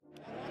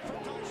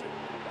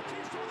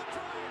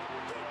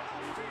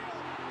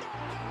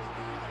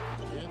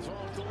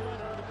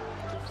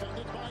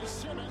defended by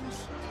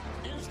Simmons.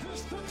 Is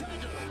this the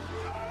dagger?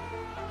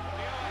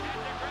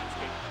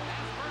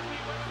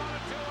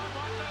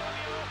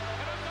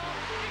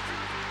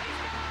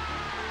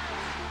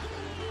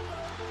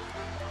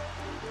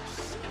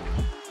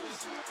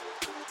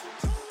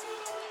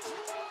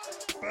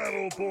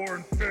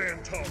 Battleborn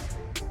Fan Talk.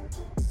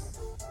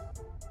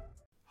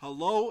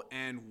 Hello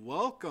and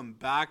welcome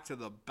back to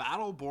the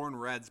Battleborn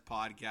Reds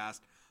podcast.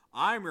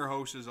 I'm your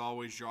host, as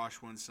always, Josh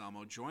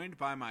Winsamo, joined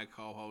by my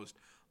co-host,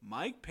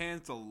 Mike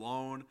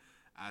Pantalone,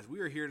 as we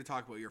are here to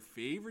talk about your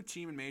favorite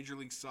team in Major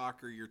League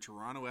Soccer, your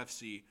Toronto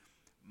FC.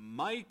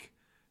 Mike,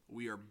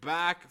 we are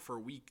back for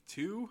week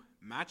 2,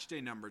 match day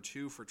number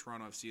 2 for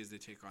Toronto FC as they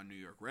take on New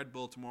York Red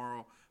Bull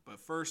tomorrow. But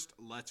first,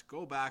 let's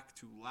go back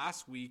to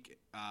last week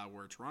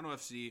where Toronto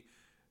FC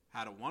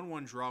had a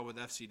 1-1 draw with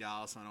FC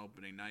Dallas on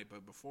opening night.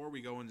 But before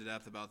we go into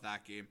depth about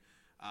that game,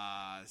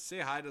 say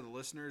hi to the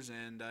listeners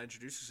and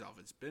introduce yourself.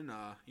 It's been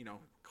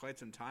quite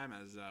some time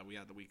as we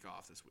had the week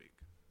off this week.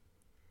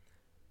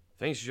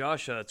 Thanks,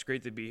 Josh. It's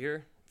great to be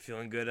here.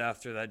 Feeling good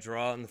after that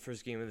draw in the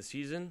first game of the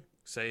season.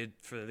 Excited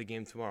for the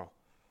game tomorrow.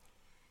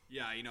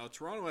 Yeah,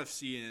 Toronto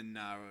FC and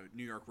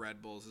New York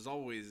Red Bulls is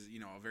always,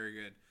 a very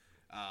good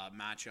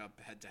matchup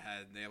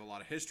head-to-head. They have a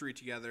lot of history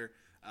together.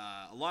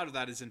 A lot of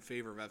that is in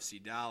favor of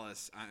FC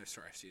Dallas.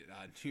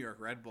 New York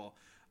Red Bull.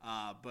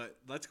 But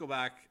let's go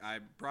back. I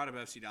brought up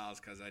FC Dallas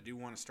because I do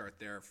want to start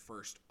there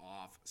first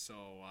off. So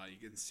you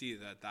can see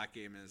that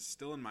game is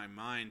still in my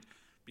mind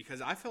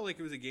because I felt like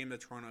it was a game that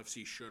Toronto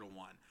FC should have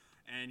won.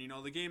 And,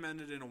 the game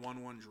ended in a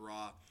 1-1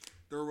 draw.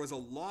 There was a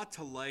lot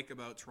to like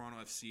about Toronto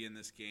FC in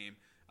this game.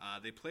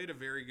 They played a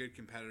very good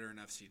competitor in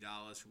FC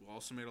Dallas, who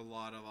also made a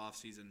lot of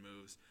offseason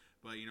moves.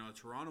 But,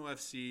 Toronto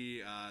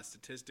FC,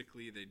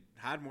 statistically, they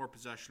had more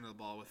possession of the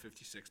ball with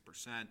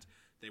 56%.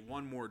 They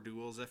won more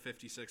duels at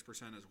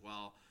 56% as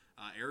well.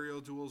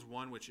 Aerial duels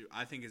won, which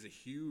I think is a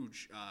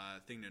huge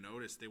thing to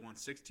notice. They won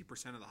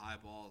 60% of the high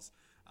balls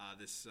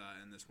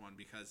in this one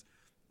because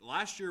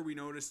last year we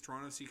noticed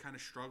Toronto FC kind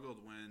of struggled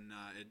when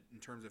in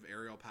terms of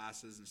aerial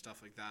passes and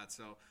stuff like that.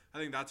 So I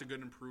think that's a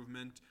good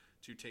improvement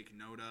to take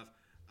note of.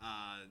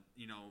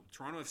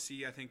 Toronto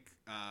FC, I think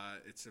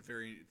it's a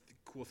very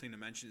cool thing to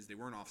mention is they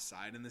weren't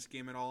offside in this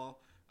game at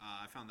all.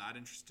 I found that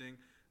interesting.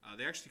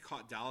 They actually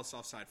caught Dallas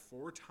offside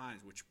 4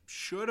 times, which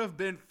should have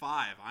been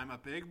 5. I'm a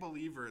big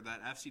believer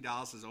that FC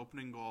Dallas's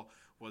opening goal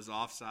was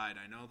offside.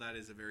 I know that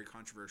is a very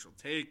controversial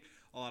take.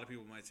 A lot of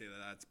people might say that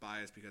that's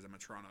biased because I'm a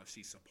Toronto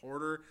FC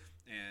supporter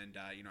and,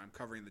 I'm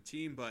covering the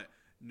team. But,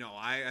 no,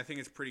 I think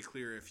it's pretty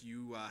clear if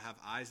you have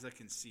eyes that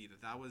can see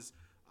that was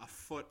a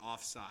foot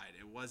offside.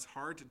 It was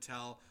hard to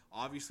tell.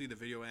 Obviously, the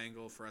video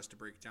angle for us to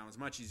break it down was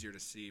much easier to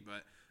see.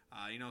 But,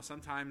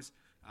 sometimes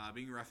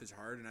being a ref is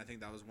hard, and I think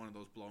that was one of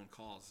those blown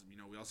calls.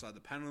 We also had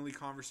the penalty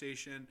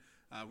conversation.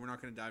 We're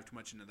not going to dive too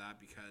much into that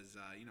because,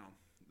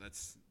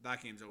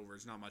 that game's over.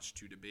 There's not much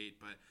to debate.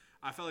 But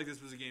I felt like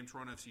this was a game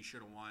Toronto FC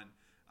should have won.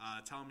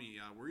 Tell me,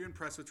 were you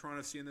impressed with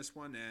Toronto FC in this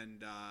one,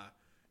 and do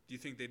you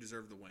think they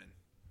deserve the win?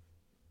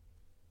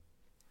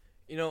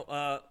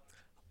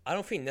 I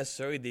don't think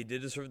necessarily they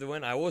did deserve the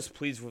win. I was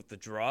pleased with the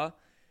draw,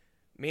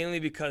 mainly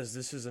because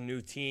this is a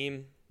new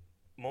team.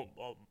 A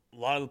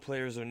lot of the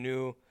players are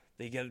new.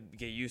 They get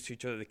used to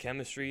each other, the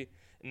chemistry.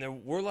 And there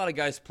were a lot of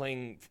guys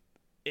playing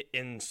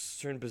in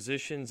certain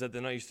positions that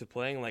they're not used to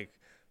playing, like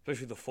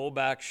especially the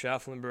fullback,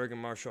 Schafflenberg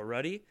and Marshall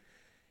Ruddy.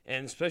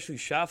 And especially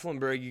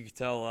Schafflenberg, you could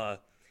tell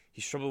he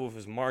struggled with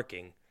his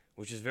marking,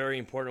 which is very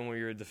important when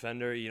you're a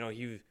defender.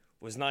 He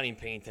was not even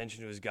paying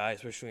attention to his guy,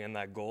 especially on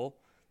that goal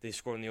they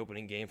scored in the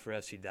opening game for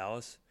FC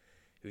Dallas.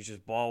 He was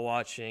just ball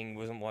watching,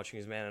 wasn't watching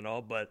his man at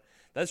all. But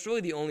that's really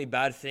the only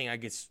bad thing I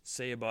could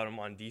say about him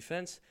on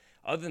defense.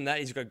 Other than that,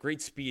 he's got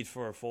great speed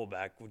for a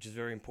fullback, which is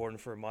very important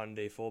for a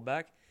modern-day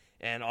fullback.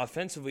 And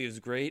offensively, it was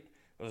great.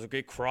 It was a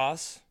great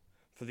cross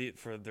for the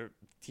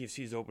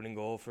TFC's opening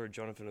goal for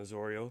Jonathan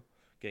Osorio,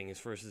 getting his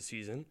first of the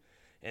season.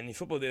 And the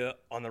football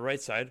on the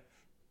right side,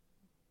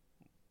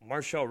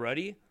 Marshall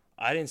Ruddy,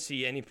 I didn't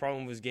see any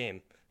problem with his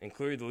game. And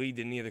clearly the league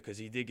didn't either because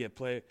he did get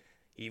play.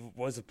 He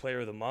was a player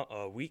of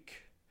the week.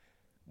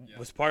 Yeah.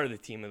 Was part of the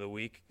team of the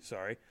week.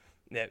 Sorry,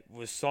 that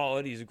was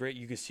solid. He's great.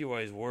 You can see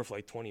why he's worth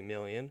like $20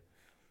 million.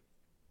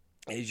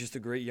 And he's just a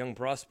great young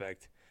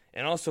prospect.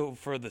 And also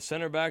for the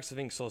center backs, I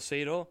think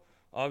Salcedo.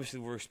 Obviously,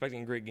 we're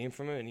expecting a great game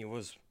from him, and he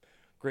was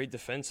great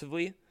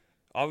defensively.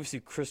 Obviously,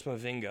 Chris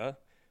Mavinga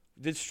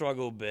did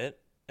struggle a bit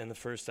in the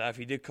first half.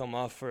 He did come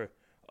off for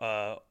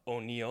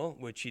O'Neal,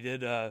 which he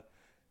did.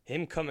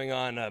 Him coming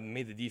on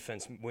made the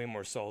defense way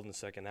more solid in the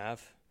second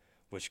half,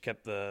 which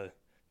kept the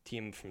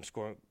team from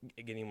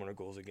getting one of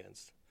goals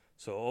against.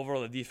 So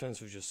overall, the defense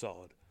was just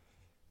solid.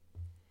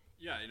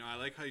 Yeah, I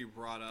like how you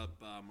brought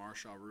up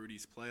Marshall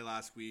Rudy's play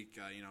last week.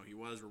 He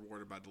was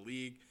rewarded by the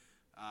league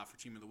for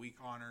Team of the Week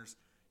honors.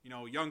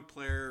 Young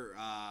player,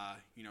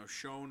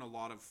 shown a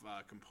lot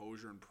of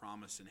composure and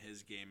promise in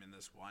his game in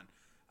this one.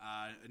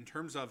 In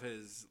terms of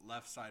his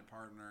left side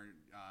partner,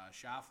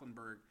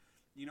 Schafflenberg,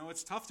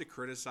 it's tough to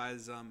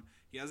criticize him.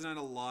 He hasn't had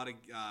a lot of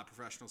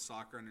professional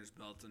soccer under his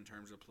belt in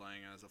terms of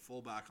playing as a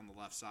fullback on the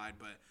left side,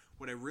 but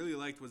what I really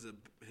liked was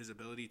his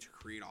ability to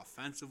create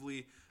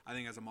offensively. I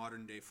think as a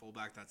modern-day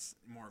fullback, that's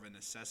more of a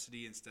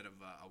necessity instead of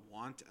a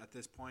want at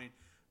this point.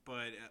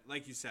 But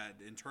like you said,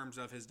 in terms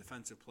of his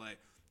defensive play,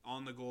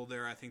 on the goal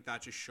there, I think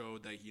that just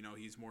showed that,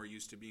 he's more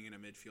used to being in a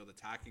midfield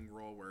attacking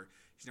role where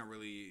he's not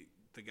really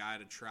the guy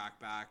to track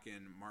back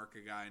and mark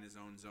a guy in his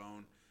own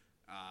zone,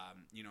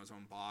 his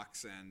own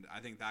box. And I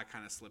think that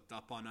kind of slipped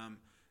up on him.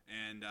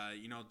 And,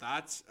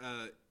 that's,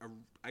 I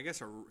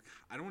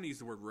don't want to use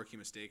the word rookie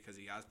mistake because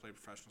he has played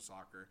professional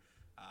soccer.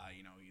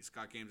 He's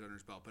got games under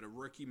his belt, but a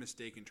rookie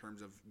mistake in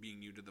terms of being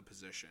new to the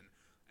position.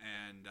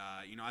 And,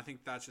 I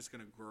think that's just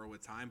going to grow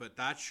with time. But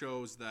that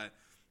shows that,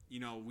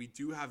 we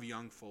do have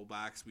young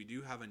fullbacks. We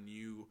do have a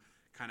new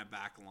kind of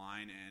back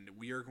line, and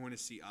we are going to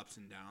see ups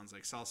and downs.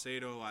 Like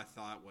Salcedo, I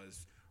thought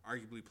was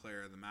arguably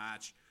player of the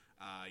match.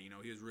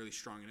 He was really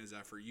strong in his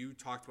effort. You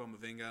talked about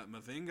Mavinga.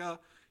 Mavinga,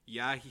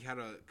 yeah, he had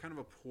a kind of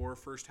a poor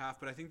first half,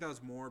 but I think that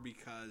was more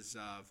because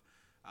of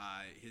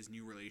his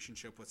new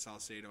relationship with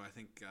Salcedo. I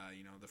think,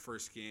 the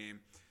first game,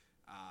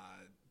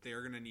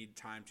 they're going to need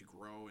time to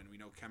grow, and we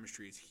know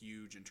chemistry is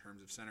huge in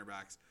terms of center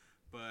backs.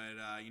 But,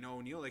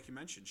 O'Neal, like you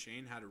mentioned,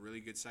 Shane had a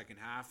really good second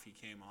half. He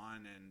came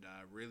on and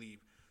really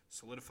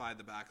solidified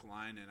the back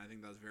line, and I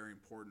think that was very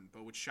important.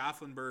 But with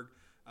Schaffenberg,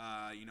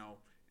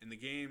 in the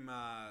game,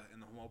 in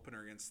the home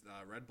opener against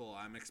Red Bull,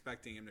 I'm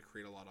expecting him to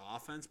create a lot of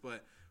offense.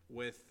 But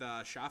with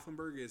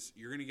Schaffenberg,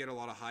 you're going to get a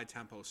lot of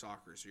high-tempo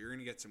soccer. So you're going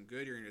to get some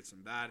good, you're going to get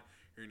some bad.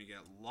 You're going to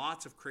get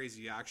lots of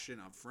crazy action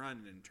up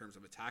front in terms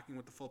of attacking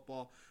with the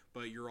football.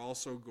 But you're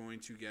also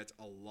going to get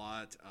a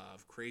lot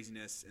of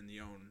craziness in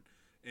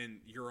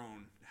your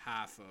own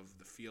half of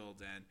the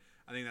field. And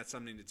I think that's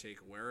something to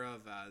take aware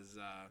of as,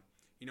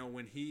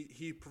 when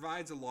he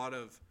provides a lot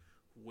of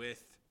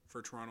width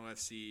for Toronto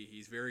FC.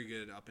 He's very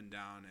good up and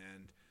down,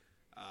 and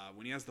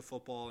when he has the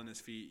football in his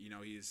feet,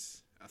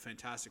 he's a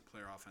fantastic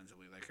player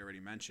offensively, like I already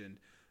mentioned.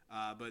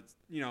 But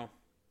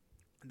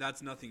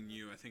that's nothing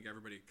new. I think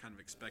everybody kind of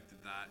expected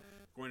that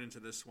going into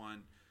this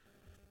one.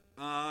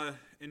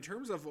 In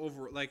terms of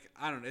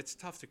it's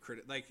tough to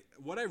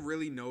what I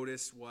really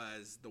noticed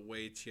was the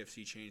way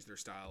TFC changed their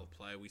style of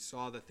play. We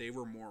saw that they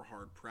were more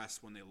hard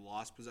pressed when they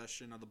lost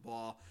possession of the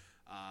ball.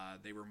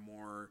 They were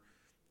more,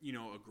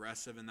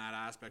 aggressive in that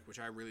aspect, which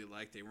I really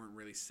liked. They weren't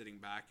really sitting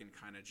back and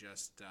kind of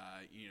just,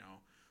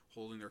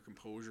 holding their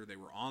composure. They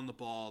were on the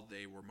ball.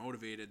 They were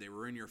motivated. They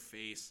were in your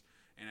face.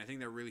 And I think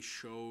that really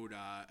showed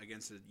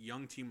against a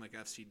young team like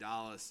FC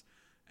Dallas.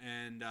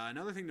 And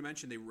another thing to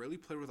mention, they really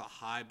played with a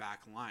high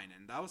back line.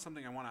 And that was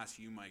something I want to ask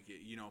you, Mike.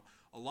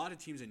 A lot of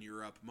teams in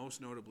Europe,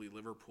 most notably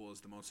Liverpool, is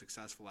the most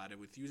successful at it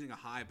with using a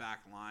high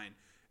back line.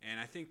 And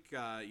I think,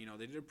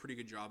 they did a pretty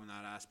good job in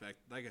that aspect.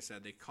 Like I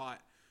said, they caught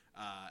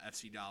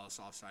FC Dallas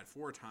offside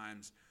 4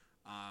 times.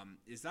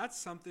 Is that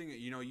something,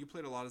 you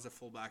played a lot as a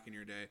fullback in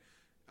your day,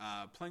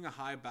 playing a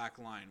high back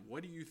line.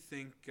 What do you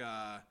think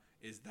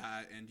is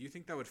that, and do you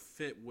think that would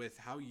fit with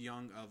how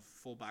young of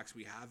fullbacks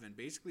we have and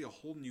basically a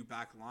whole new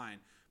back line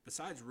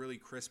besides really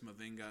Chris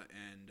Mavinga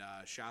and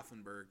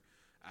Schaffenberg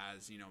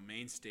as,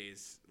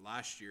 mainstays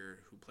last year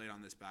who played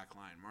on this back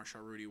line?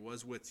 Marshall Rudy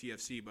was with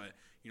TFC, but,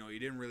 you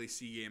didn't really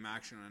see game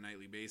action on a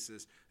nightly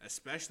basis,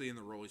 especially in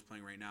the role he's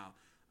playing right now.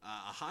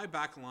 A high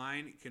back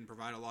line can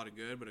provide a lot of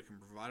good, but it can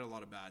provide a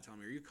lot of bad. Tell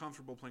me, are you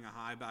comfortable playing a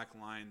high back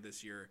line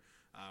this year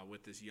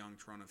with this young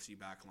Toronto FC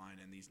back line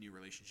and these new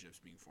relationships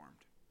being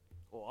formed?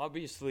 Well,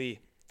 obviously,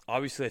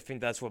 I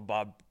think that's what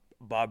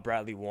Bob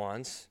Bradley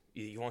wants.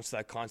 He wants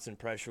that constant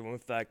pressure. And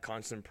with that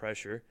constant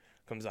pressure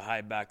comes a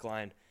high back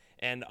line.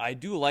 And I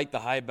do like the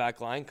high back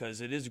line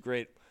because it is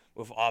great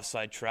with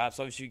offside traps.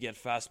 Obviously, you get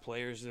fast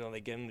players,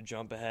 they get them to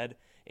jump ahead,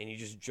 and you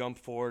just jump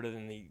forward,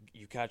 and then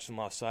you catch them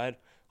offside.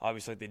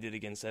 Obviously, like they did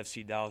against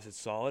FC Dallas, it's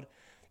solid.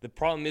 The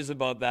problem is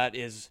about that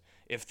is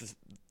if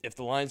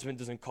the linesman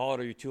doesn't call it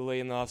or you're too late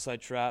in the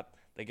offside trap,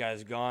 the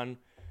guy's gone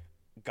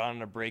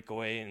on a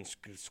breakaway and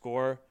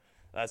score.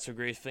 That's a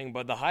great thing.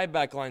 But the high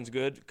back line's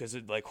good because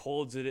it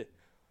holds the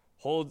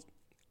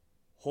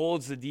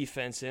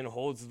defense in,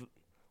 holds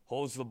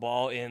the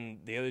ball in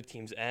the other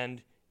team's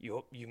end.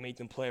 You make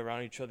them play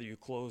around each other. You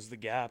close the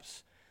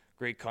gaps.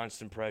 Great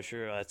constant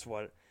pressure. That's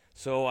what.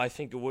 So I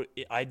think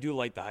I do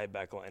like the high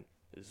back line.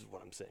 This is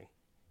what I'm saying.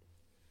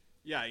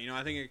 Yeah,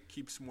 I think it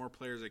keeps more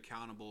players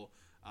accountable.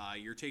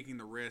 You're taking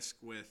the risk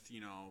with,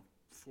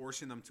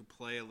 forcing them to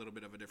play a little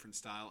bit of a different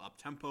style,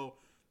 up-tempo,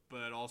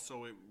 but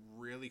also it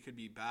really could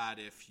be bad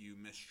if you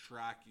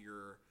mistrack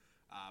your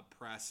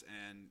press.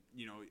 And,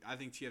 I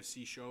think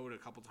TFC showed a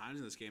couple times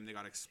in this game they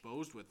got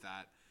exposed with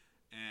that.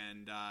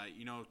 And,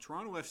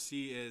 Toronto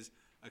FC is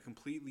a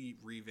completely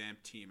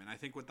revamped team. And I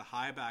think with the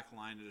high back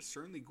line, it is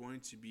certainly going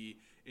to be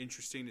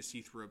interesting to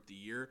see throughout the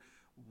year.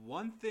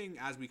 One thing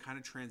as we kind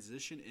of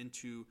transition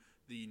into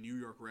the New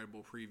York Red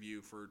Bull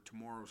preview for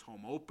tomorrow's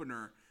home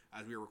opener,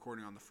 as we are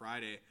recording on the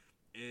Friday,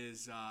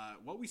 is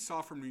what we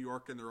saw from New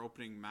York in their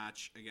opening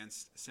match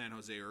against San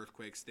Jose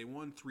Earthquakes. They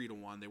won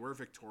 3-1. They were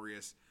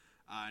victorious.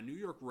 New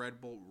York Red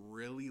Bull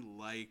really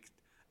liked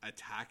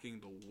attacking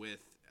the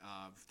width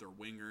of their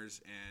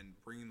wingers and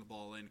bringing the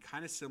ball in,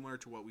 kind of similar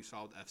to what we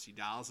saw with FC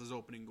Dallas's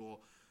opening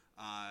goal.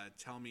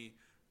 Tell me,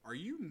 are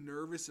you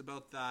nervous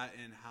about that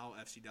and how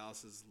FC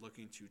Dallas is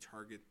looking to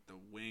target the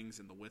wings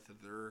and the width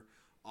of their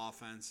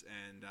offense?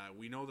 And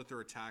we know that their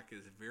attack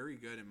is very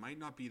good. It might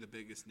not be the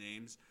biggest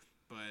names,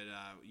 but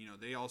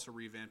they also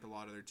revamped a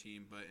lot of their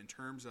team. But in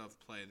terms of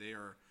play, they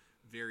are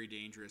very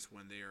dangerous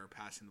when they are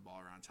passing the ball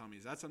around. Tell me,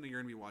 is that something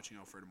you're going to be watching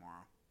out for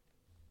tomorrow?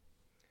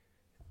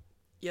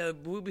 Yeah,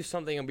 it will be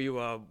something I'll be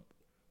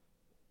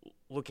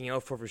looking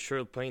out for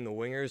sure, playing the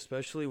wingers,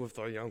 especially with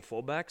our young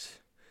fullbacks.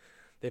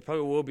 They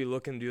probably will be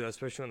looking to do that,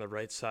 especially on the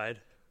right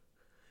side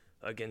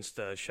against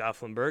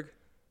Schaffenberg.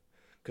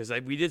 Because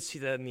we did see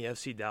that in the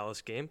FC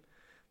Dallas game.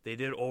 They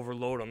did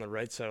overload on the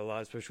right side a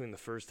lot, especially in the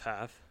first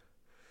half.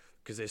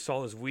 Because they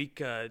saw his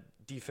weak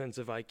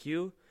defensive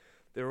IQ.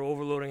 They were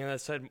overloading on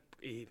that side.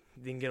 He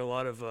didn't get a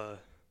lot of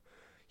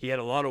he had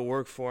a lot of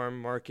work for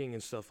him, marking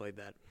and stuff like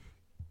that.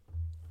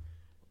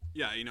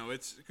 Yeah,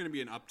 it's going to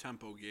be an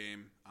up-tempo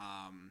game.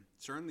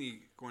 Certainly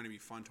going to be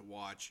fun to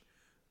watch.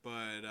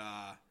 But,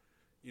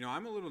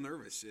 I'm a little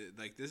nervous.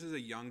 This is a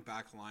young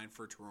back line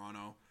for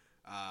Toronto.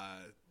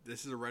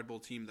 This is a Red Bull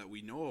team that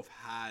we know have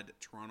had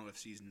Toronto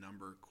FC's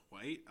number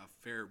quite a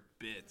fair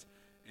bit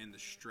in the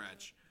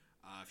stretch.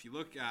 If you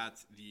look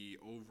at the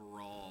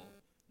overall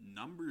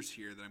numbers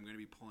here that I'm going to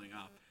be pulling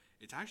up,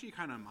 it's actually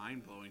kind of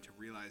mind-blowing to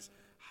realize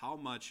how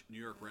much New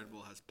York Red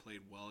Bull has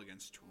played well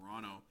against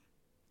Toronto.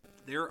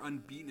 They're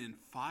unbeaten in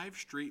 5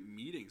 straight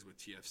meetings with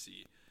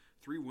TFC,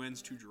 3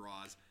 wins, 2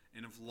 draws,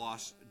 and have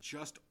lost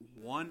just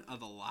one of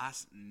the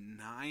last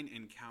 9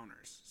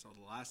 encounters. So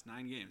the last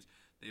 9 games,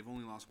 they've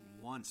only lost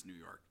once, New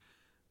York.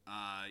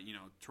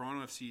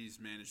 Toronto FC's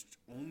managed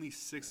only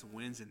 6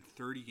 wins in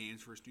 30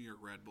 games versus New York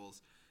Red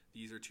Bulls.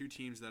 These are 2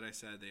 teams that I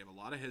said they have a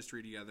lot of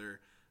history together.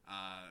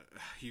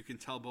 You can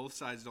tell both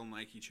sides don't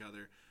like each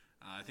other.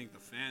 I think the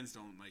fans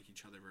don't like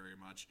each other very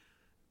much.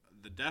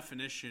 The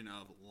definition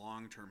of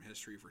long-term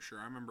history for sure.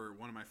 I remember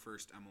one of my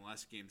first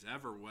MLS games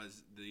ever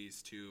was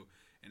these 2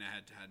 in a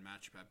head-to-head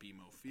matchup at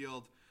BMO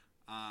Field.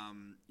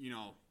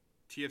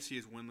 TFC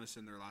is winless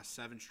in their last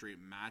 7 straight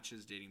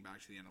matches dating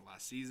back to the end of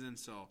last season,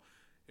 so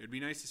it would be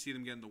nice to see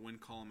them get in the win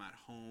column at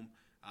home.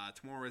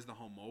 Tomorrow is the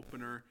home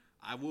opener.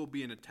 I will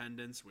be in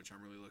attendance, which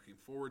I'm really looking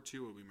forward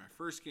to. It will be my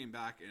first game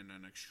back in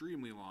an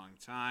extremely long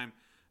time.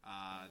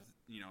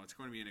 It's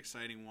going to be an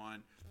exciting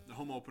one. The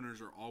home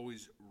openers are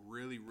always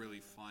really, really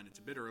fun. It's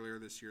a bit earlier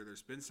this year.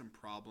 There's been some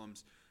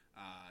problems,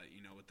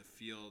 with the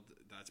field.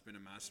 That's been a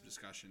massive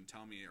discussion.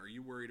 Tell me, are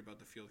you worried about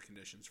the field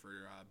conditions for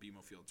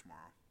BMO Field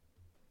tomorrow?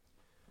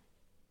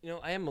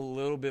 I am a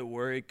little bit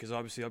worried because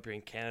obviously up here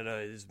in Canada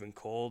it has been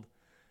cold.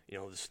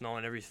 The snow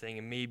and everything.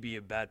 It may be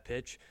a bad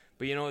pitch.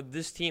 But,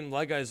 this team,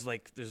 there's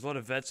a lot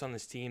of vets on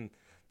this team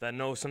that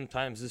know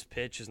sometimes this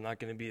pitch is not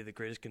going to be the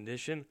greatest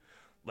condition.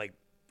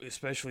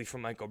 Especially for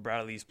Michael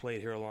Bradley, he's played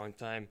here a long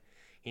time.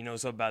 He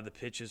knows how bad the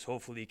pitch is.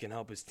 Hopefully he can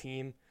help his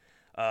team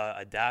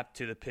adapt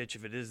to the pitch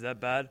if it is that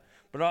bad.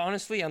 But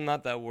honestly, I'm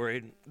not that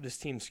worried. This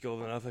team's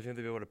skilled enough. I think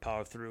they'll be able to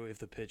power through if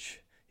the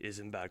pitch is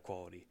in bad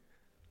quality.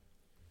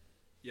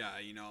 Yeah,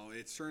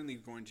 it's certainly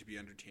going to be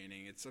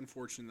entertaining. It's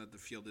unfortunate that the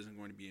field isn't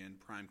going to be in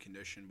prime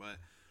condition, but,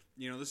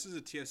 this is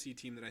a TFC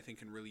team that I think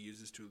can really use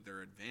this to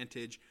their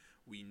advantage.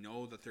 We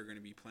know that they're going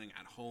to be playing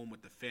at home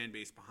with the fan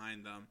base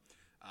behind them.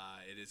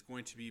 It is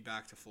going to be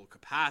back to full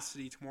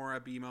capacity tomorrow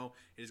at BMO.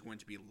 It is going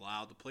to be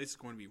loud. The place is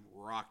going to be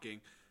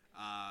rocking.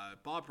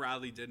 Bob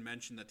Bradley did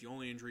mention that the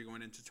only injury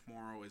going into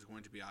tomorrow is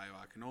going to be Ayo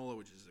Akinola,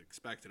 which is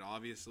expected,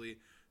 obviously.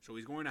 So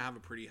he's going to have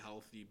a pretty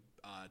healthy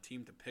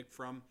team to pick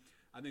from.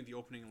 I think the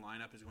opening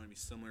lineup is going to be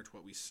similar to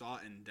what we saw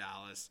in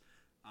Dallas.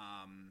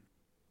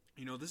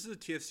 This is a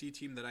TFC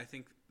team that I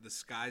think the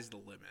sky's the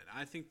limit.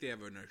 I think they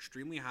have an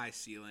extremely high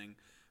ceiling,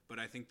 but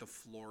I think the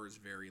floor is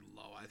very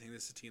low. I think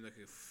this is a team that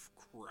could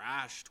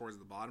crash towards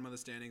the bottom of the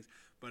standings,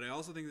 but I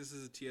also think this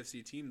is a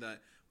TFC team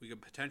that we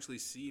could potentially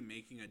see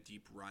making a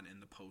deep run in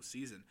the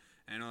postseason.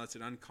 And I know that's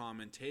an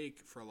uncommon take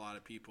for a lot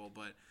of people,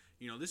 but,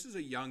 this is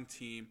a young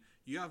team.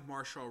 You have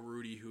Marshall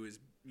Rudy, who is,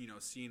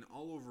 seen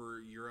all over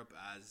Europe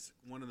as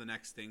one of the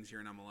next things here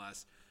in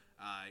MLS.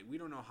 We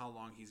don't know how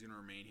long he's going to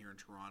remain here in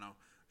Toronto.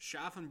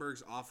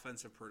 Schaffenberg's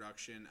offensive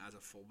production as a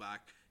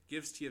fullback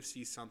gives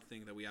TFC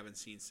something that we haven't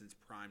seen since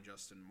prime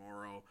Justin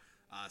Morrow.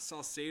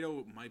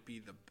 Salcedo might be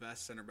the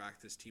best center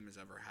back this team has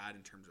ever had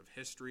in terms of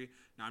history.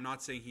 Now, I'm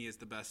not saying he is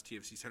the best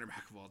TFC center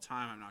back of all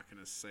time. I'm not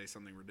going to say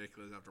something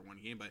ridiculous after one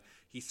game, but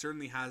he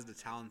certainly has the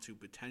talent to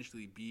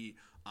potentially be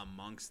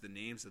amongst the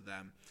names of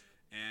them.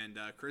 And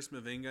Chris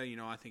Mavinga,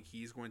 I think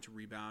he's going to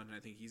rebound, and I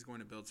think he's going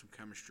to build some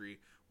chemistry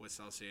with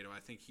Salcedo. I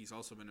think he's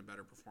also been a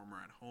better performer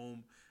at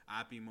home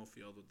at BMO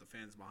Field with the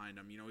fans behind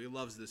him. He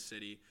loves this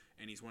city,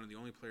 and he's one of the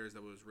only players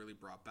that was really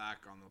brought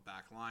back on the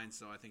back line.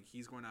 So I think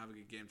he's going to have a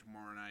good game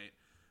tomorrow night.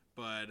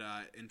 But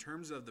in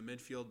terms of the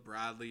midfield,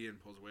 Bradley and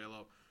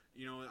Pozuelo,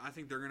 I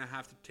think they're going to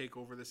have to take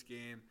over this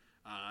game.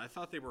 I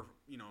thought they were,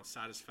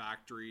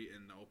 satisfactory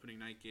in the opening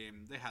night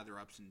game. They had their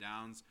ups and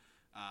downs.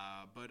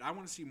 But I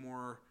want to see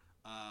more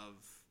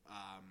of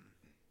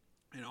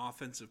an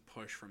offensive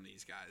push from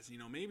these guys.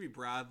 Maybe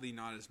Bradley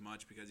not as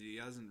much because he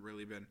hasn't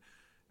really been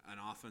an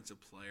offensive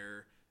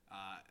player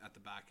at the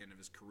back end of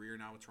his career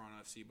now with Toronto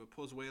FC. But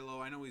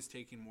Pozuelo, I know he's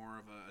taking more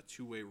of a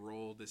two-way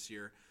role this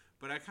year,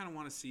 but I kind of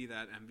want to see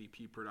that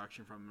MVP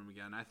production from him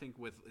again. I think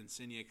with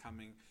Insigne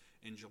coming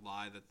in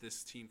July that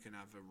this team can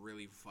have a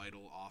really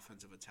vital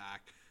offensive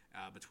attack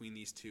between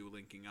these two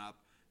linking up.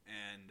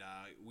 And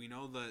we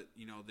know that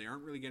they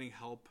aren't really getting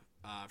help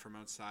from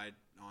outside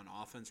on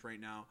offense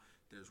right now.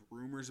 There's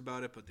rumors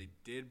about it, but they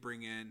did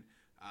bring in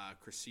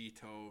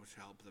Crescito to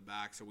help the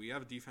back. So we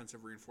have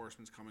defensive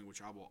reinforcements coming,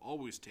 which I will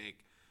always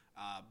take.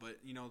 But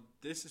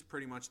this is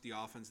pretty much the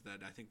offense that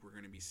I think we're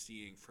going to be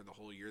seeing for the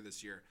whole year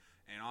this year.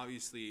 And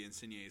obviously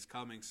Insigne is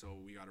coming, so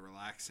we got to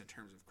relax in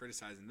terms of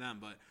criticizing them.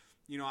 But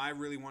I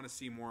really want to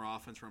see more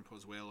offense from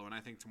Pozuelo, and I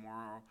think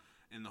tomorrow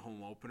in the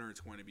home opener it's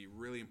going to be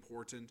really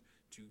important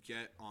to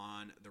get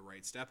on the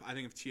right step. I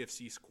think if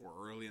TFC score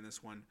early in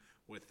this one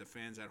with the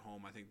fans at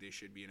home, I think they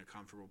should be in a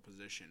comfortable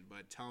position.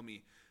 But tell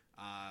me,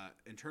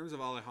 in terms of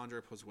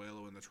Alejandro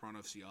Pozuelo and the Toronto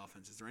FC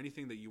offense, is there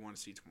anything that you want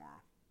to see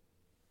tomorrow?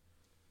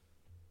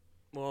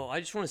 Well, I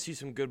just want to see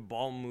some good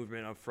ball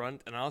movement up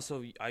front, and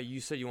also, you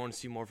said you want to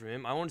see more from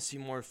him. I want to see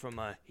more from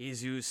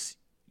Jesus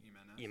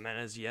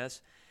Jimenez.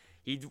 Yes,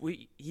 he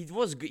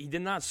was good. He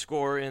did not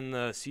score in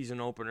the season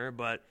opener,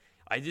 but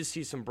I did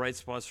see some bright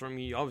spots from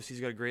him. Obviously,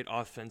 he's got a great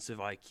offensive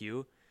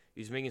IQ.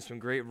 He's making some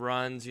great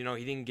runs. He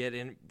didn't get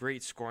in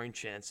great scoring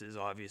chances,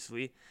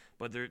 obviously,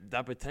 but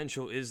that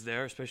potential is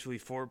there, especially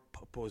for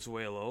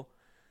Pozuelo.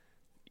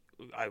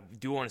 I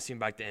do want to see him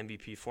back to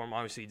MVP form.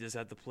 Obviously, he does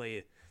have to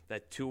play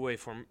that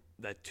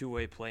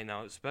two-way play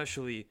now,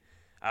 especially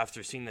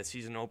after seeing that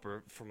season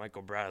opener for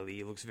Michael Bradley.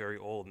 He looks very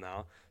old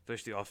now,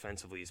 especially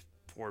offensively. His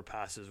forward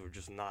passes were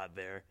just not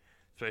there,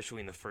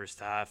 especially in the first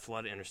half. A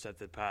lot of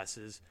intercepted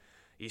passes.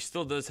 He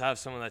still does have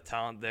some of that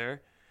talent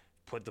there,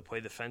 put to play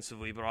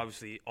defensively, but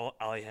obviously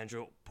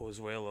Alejandro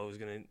Pozuelo is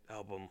going to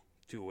help him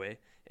two-way.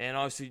 And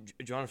obviously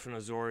Jonathan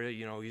Azoria,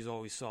 he's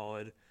always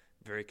solid,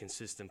 very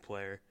consistent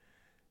player.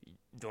 You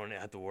don't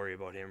have to worry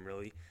about him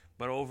really.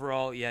 But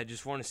overall, yeah,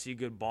 just want to see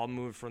good ball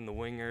move from the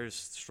wingers,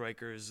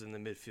 strikers, in the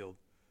midfield.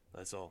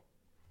 That's all.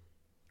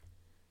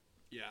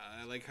 Yeah,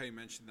 I like how you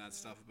mentioned that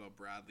stuff about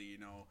Bradley.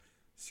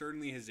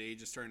 Certainly his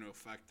age is starting to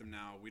affect him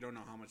now. We don't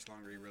know how much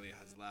longer he really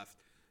has left.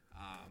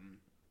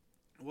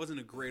 It wasn't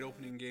a great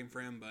opening game for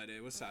him, but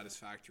it was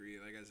satisfactory.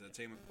 Like I said,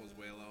 same with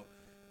Pozuelo.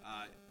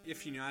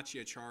 If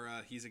Iñaki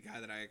Achara, he's a guy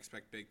that I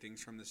expect big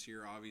things from this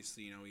year.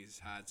 Obviously, he's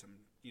had some,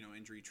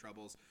 injury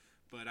troubles,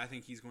 but I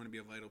think he's going to be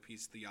a vital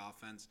piece of the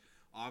offense.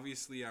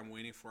 Obviously, I'm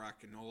waiting for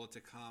Akinola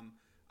to come.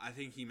 I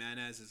think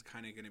Jimenez is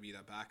kind of going to be the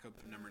backup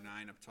number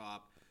 9 up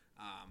top.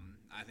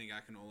 I think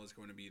Akinola is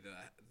going to be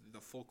the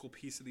focal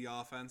piece of the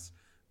offense.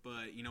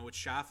 But, with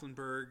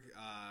Schaffenberg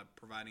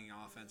providing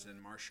offense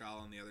and Marshall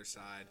on the other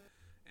side,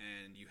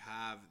 and you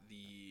have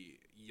the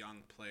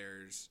young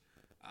players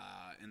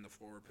in the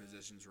forward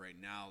positions right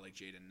now, like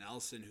Jaden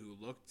Nelson,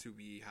 who looked to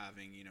be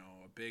having,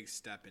 a big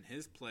step in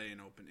his play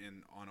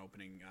on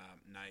opening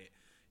night.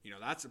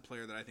 That's a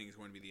player that I think is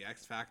going to be the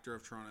X factor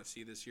of Toronto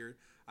FC this year.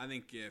 I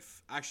think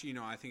I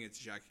think it's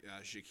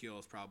Shaquille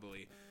is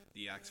probably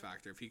the X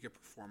factor. If he could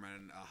perform at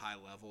a high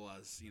level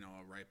as,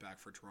 a right back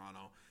for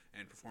Toronto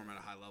and perform at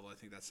a high level, I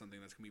think that's something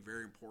that's going to be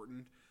very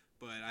important.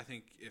 But I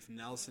think if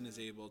Nelson is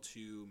able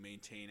to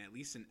maintain at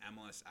least an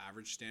MLS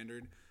average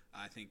standard,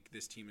 I think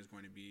this team is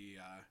going to be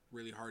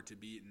really hard to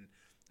beat. And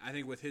I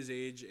think with his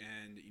age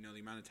and, the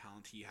amount of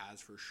talent he has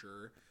for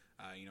sure,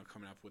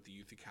 coming up with the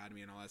youth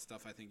academy and all that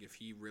stuff, I think if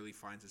he really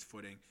finds his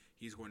footing,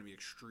 he's going to be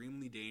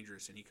extremely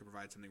dangerous, and he could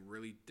provide something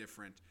really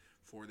different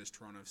for this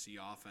Toronto FC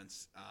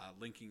offense,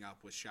 linking up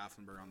with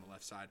Schaffenberg on the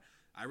left side.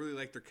 I really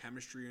like their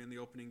chemistry in the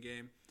opening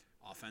game.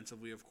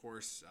 Offensively, of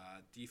course,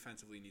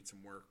 defensively needs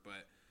some work,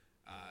 but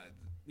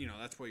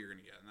that's what you're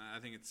going to get. And I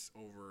think it's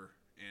over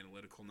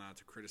analytical now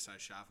to criticize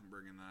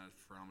Schaffenberg and that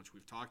for how much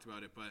we've talked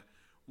about it. But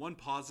one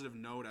positive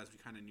note as we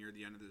kind of near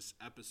the end of this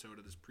episode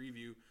of this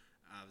preview,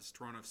 this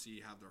Toronto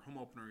FC have their home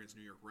opener against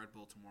New York Red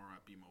Bull tomorrow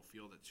at BMO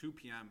Field at 2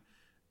 p.m.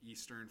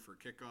 Eastern for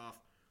kickoff.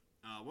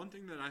 One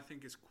thing that I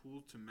think is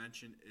cool to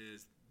mention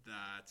is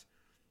that,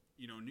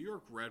 New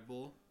York Red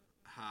Bull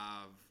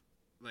have,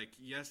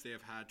 yes, they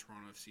have had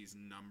Toronto FC's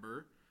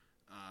number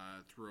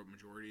throughout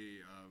majority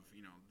of,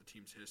 the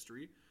team's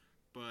history,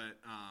 but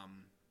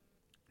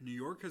New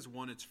York has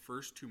won its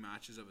first 2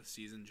 matches of a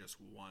season just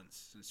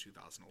once since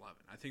 2011.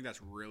 I think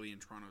that's really in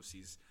Toronto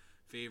FC's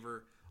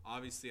favor.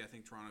 Obviously, I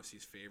think Toronto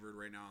FC's favored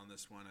right now on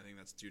this one. I think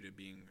that's due to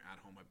being at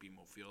home at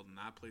BMO Field, and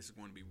that place is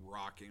going to be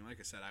rocking. Like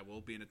I said, I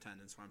will be in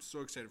attendance, so I'm so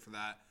excited for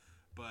that.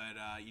 But,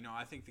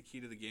 I think the key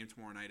to the game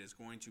tomorrow night is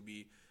going to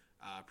be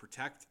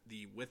protect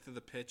the width of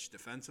the pitch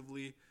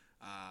defensively,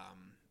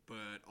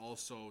 but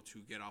also to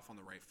get off on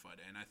the right foot.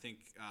 And I think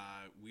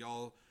we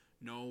all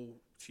know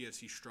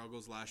TFC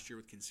struggles last year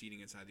with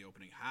conceding inside the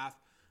opening half.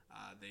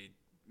 They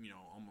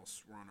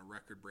almost were on a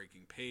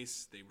record-breaking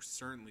pace. They were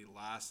certainly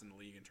last in the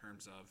league in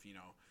terms of,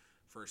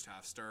 first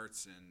half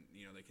starts, and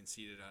they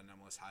conceded at an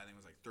MLS high. I think it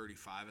was like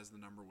 35 as the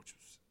number, which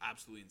was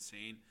absolutely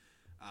insane.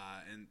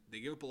 And they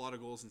gave up a lot of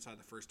goals inside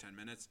the first 10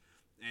 minutes.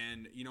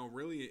 And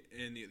really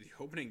in the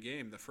opening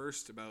game, the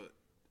first about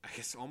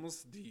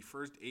almost the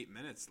first 8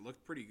 minutes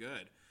looked pretty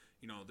good.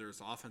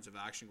 There's offensive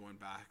action going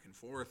back and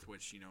forth,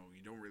 which you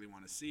don't really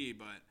want to see,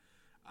 but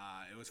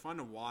it was fun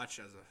to watch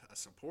as a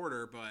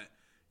supporter. But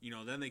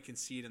then they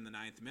concede in the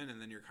 9th minute,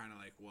 and then you're kind of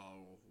like,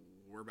 well,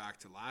 we're back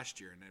to last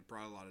year, and it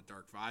brought a lot of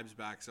dark vibes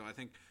back. So I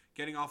think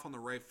getting off on the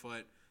right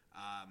foot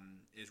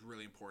is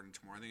really important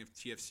tomorrow. I think if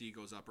TFC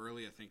goes up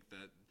early, I think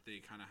that they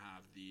kind of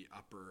have the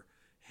upper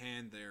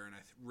hand there, and I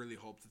really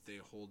hope that they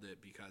hold it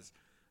because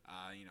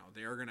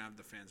they are going to have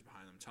the fans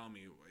behind them. Tell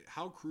me,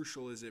 how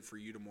crucial is it for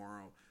you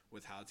tomorrow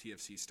with how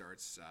TFC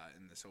starts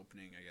in this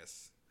opening,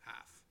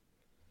 half?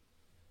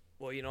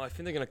 Well, I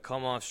think they're going to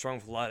come off strong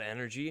with a lot of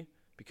energy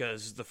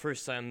because the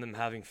first time them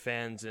having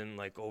fans in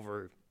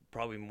over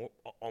probably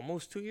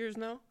almost 2 years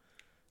now.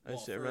 I'd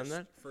say around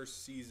that.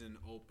 First season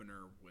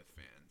opener with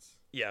fans.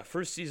 Yeah,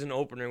 first season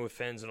opener with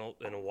fans in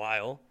a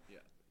while. Yeah.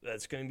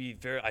 That's going to be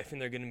I think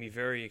they're going to be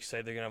very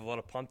excited. They're going to have a lot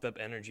of pumped up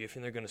energy. I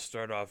think they're going to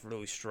start off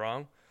really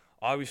strong.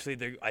 Obviously,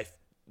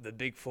 the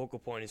big focal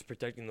point is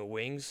protecting the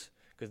wings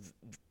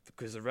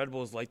because the Red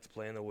Bulls like to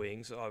play in the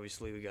wings.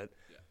 Obviously, we got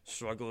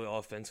struggling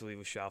offensively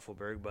with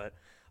Schaffelberg, but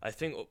I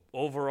think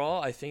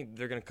overall, I think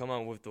they're going to come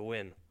out with the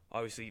win.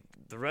 Obviously,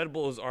 the Red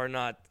Bulls are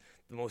not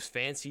the most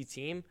fancy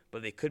team,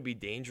 but they could be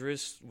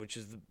dangerous, which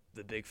is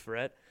the big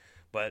threat.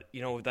 But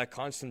with that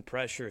constant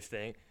pressure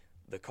thing,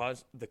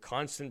 the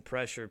constant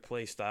pressure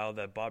play style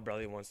that Bob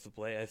Bradley wants to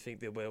play, I think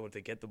they'll be able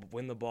to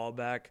win the ball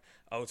back,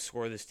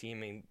 outscore this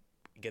team, and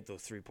get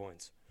those 3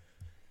 points.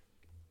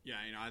 Yeah,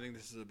 I think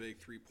this is a big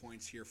 3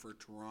 points here for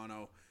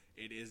Toronto.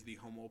 It is the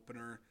home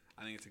opener.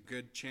 I think it's a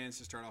good chance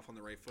to start off on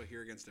the right foot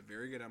here against a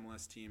very good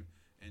MLS team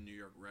in New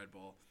York Red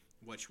Bull,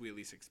 which we at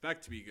least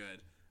expect to be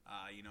good.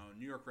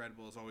 New York Red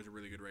Bull is always a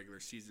really good regular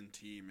season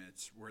team.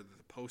 It's where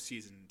the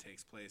postseason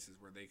takes place is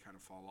where they kind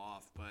of fall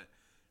off. But,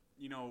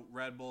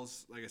 Red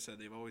Bulls, like I said,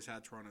 they've always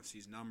had Toronto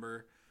FC's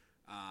number.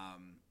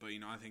 But,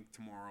 I think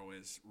tomorrow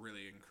is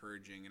really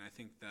encouraging. And I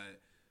think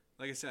that,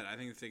 like I said, I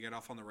think if they get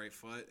off on the right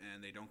foot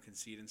and they don't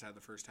concede inside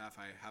the first half,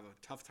 I have a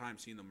tough time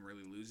seeing them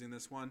really losing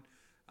this one.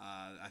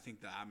 I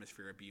think the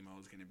atmosphere at BMO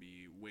is going to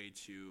be way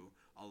too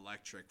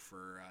electric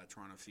for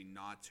Toronto FC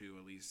not to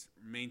at least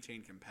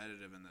maintain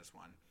competitive in this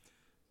one.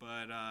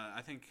 But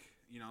I think,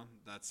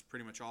 that's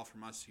pretty much all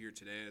from us here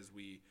today as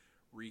we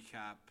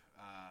recap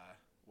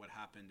what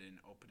happened in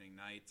opening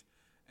night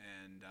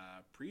and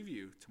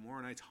preview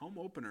tomorrow night's home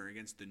opener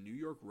against the New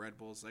York Red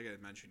Bulls. Like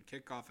I mentioned,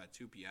 kickoff at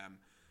 2 p.m.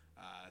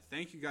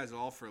 Thank you guys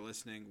all for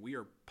listening. We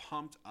are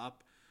pumped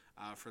up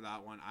for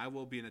that one. I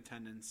will be in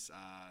attendance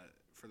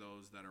for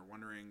those that are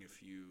wondering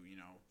if you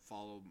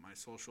follow my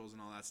socials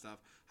and all that stuff.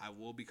 I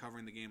will be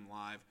covering the game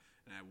live,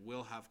 and I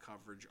will have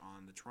coverage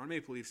on the Toronto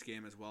Maple Leafs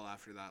game as well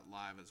after that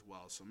live as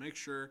well. So make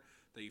sure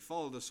that you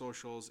follow the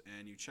socials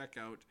and you check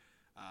out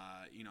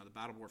the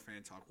Battleborn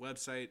Fan Talk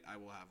website. I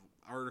will have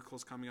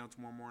articles coming out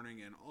tomorrow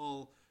morning and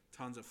all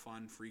tons of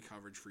fun free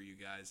coverage for you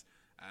guys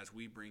as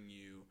we bring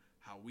you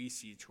how we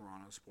see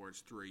Toronto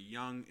sports through a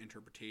young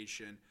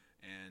interpretation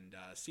and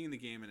seeing the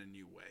game in a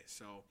new way.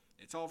 So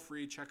it's all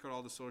free. Check out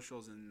all the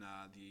socials and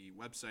the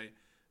website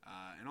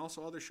and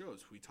also other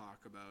shows. We talk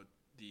about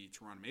the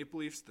Toronto Maple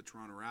Leafs, the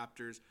Toronto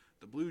Raptors,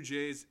 the Blue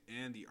Jays,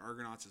 and the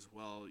Argonauts as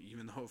well,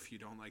 even though if you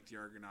don't like the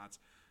Argonauts,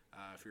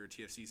 if you're a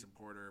TFC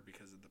supporter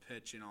because of the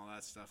pitch and all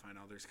that stuff, I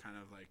know there's kind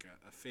of like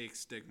a fake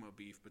stigma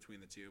beef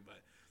between the two, but,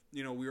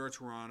 we are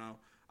Toronto.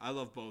 I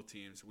love both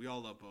teams. We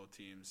all love both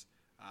teams.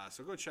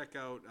 So go check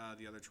out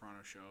the other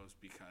Toronto shows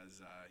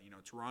because,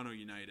 Toronto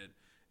United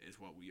is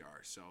what we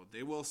are. So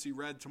they will see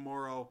red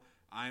tomorrow.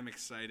 I'm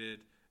excited,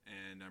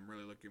 and I'm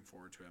really looking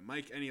forward to it.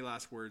 Mike, any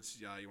last words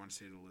you want to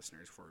say to the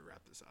listeners before we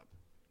wrap this up?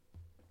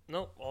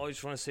 No, all I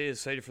just want to say is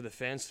excited for the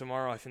fans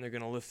tomorrow. I think they're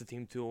going to lift the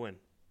team to a win.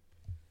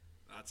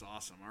 That's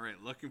awesome. All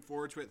right, looking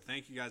forward to it.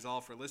 Thank you guys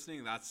all for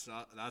listening. That's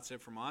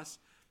it from us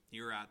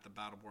here at the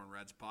Battleborn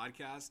Reds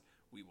podcast.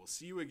 We will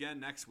see you again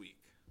next week.